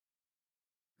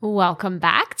Welcome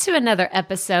back to another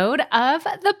episode of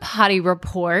the Potty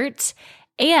Report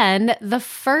and the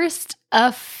first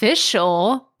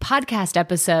official podcast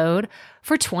episode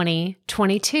for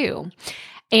 2022.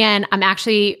 And I'm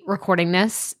actually recording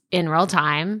this in real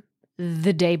time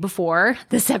the day before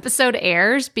this episode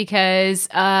airs because,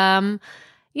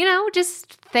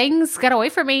 just things got away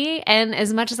from me. And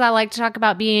as much as I like to talk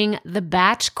about being the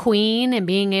batch queen and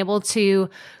being able to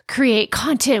create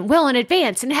content well in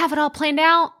advance and have it all planned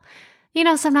out,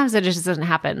 sometimes it just doesn't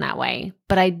happen that way.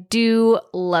 But I do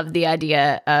love the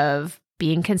idea of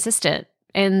being consistent.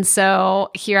 And so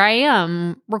here I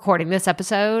am recording this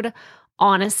episode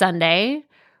on a Sunday,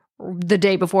 the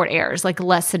day before it airs, like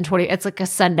less than 20. It's like a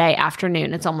Sunday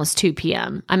afternoon. It's almost 2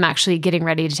 p.m. I'm actually getting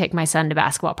ready to take my son to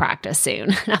basketball practice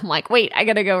soon. And I'm like, wait, I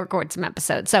got to go record some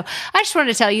episodes. So I just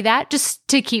wanted to tell you that just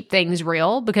to keep things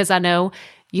real because I know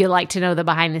you like to know the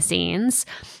behind the scenes.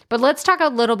 But let's talk a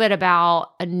little bit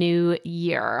about a new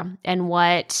year and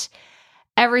what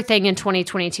everything in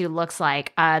 2022 looks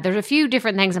like. There's a few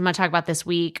different things I'm going to talk about this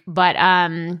week, but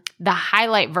the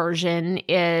highlight version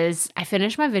is I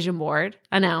finished my vision board.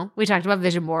 I know we talked about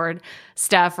vision board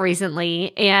stuff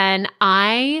recently, and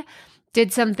I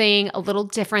did something a little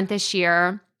different this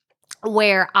year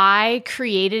where I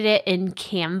created it in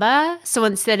Canva. So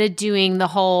instead of doing the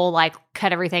whole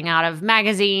cut everything out of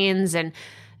magazines and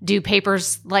do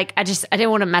papers, I didn't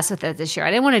want to mess with it this year.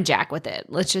 I didn't want to jack with it.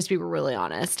 Let's just be really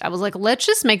honest. I was like, let's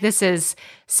just make this as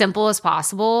simple as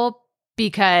possible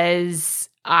because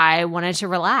I wanted to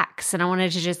relax and I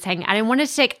wanted to just hang. I didn't want it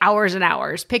to take hours and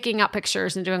hours picking out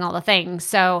pictures and doing all the things.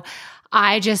 So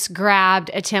I just grabbed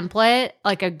a template,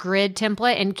 like a grid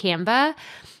template in Canva,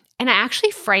 and I actually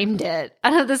framed it.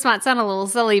 I know this might sound a little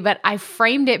silly, but I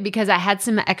framed it because I had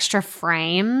some extra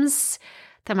frames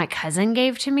that my cousin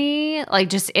gave to me,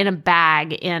 just in a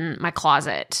bag in my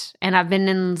closet. And I've been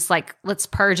in this, let's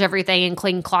purge everything and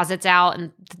clean closets out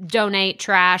and donate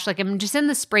trash. I'm just in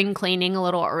the spring cleaning a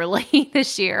little early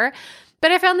this year.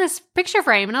 But I found this picture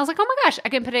frame and I was like, oh my gosh, I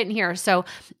can put it in here. So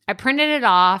I printed it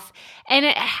off and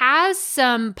it has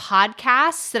some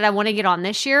podcasts that I want to get on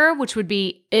this year, which would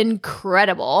be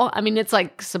incredible. I mean, it's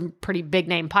some pretty big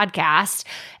name podcast.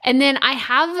 And then I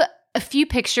have a few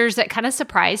pictures that kind of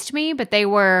surprised me, but they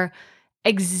were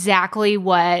exactly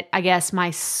what I guess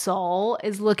my soul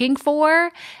is looking for.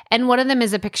 And one of them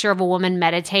is a picture of a woman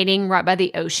meditating right by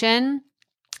the ocean.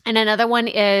 And another one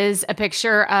is a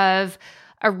picture of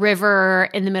a river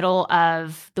in the middle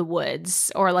of the woods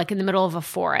or in the middle of a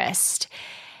forest.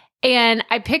 And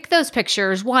I picked those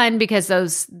pictures, one, because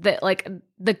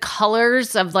the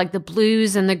colors of the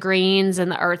blues and the greens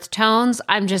and the earth tones,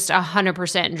 I'm just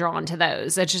 100% drawn to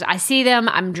those. It's just, I see them,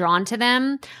 I'm drawn to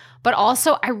them. But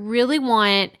also I really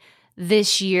want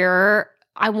this year,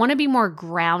 I want to be more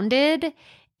grounded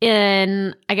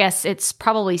in, I guess it's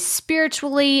probably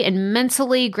spiritually and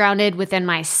mentally grounded within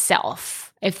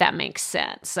myself, if that makes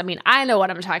sense. I mean, I know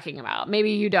what I'm talking about.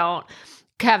 Maybe you don't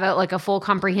have a full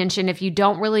comprehension if you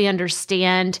don't really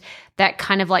understand that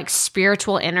kind of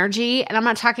spiritual energy. And I'm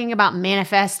not talking about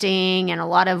manifesting and a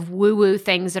lot of woo-woo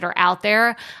things that are out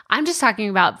there. I'm just talking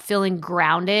about feeling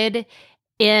grounded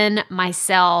in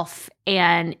myself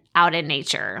and out in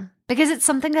nature because it's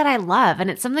something that I love and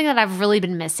it's something that I've really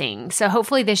been missing. So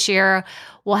hopefully this year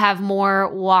we'll have more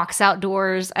walks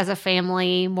outdoors as a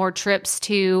family, more trips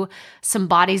to some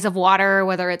bodies of water,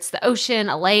 whether it's the ocean,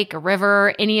 a lake, a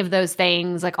river, any of those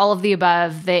things, all of the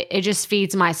above, that it just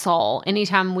feeds my soul.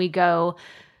 Anytime we go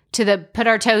to put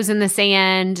our toes in the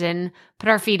sand and put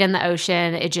our feet in the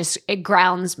ocean, it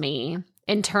grounds me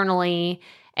internally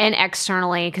and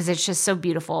externally because it's just so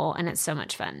beautiful and it's so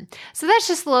much fun. So that's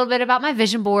just a little bit about my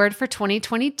vision board for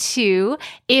 2022.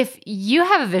 If you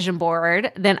have a vision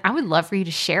board, then I would love for you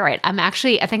to share it. I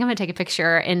think I'm going to take a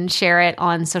picture and share it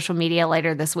on social media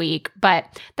later this week.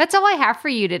 But that's all I have for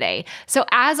you today. So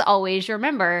as always,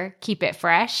 remember, keep it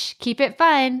fresh, keep it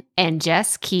fun, and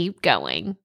just keep going.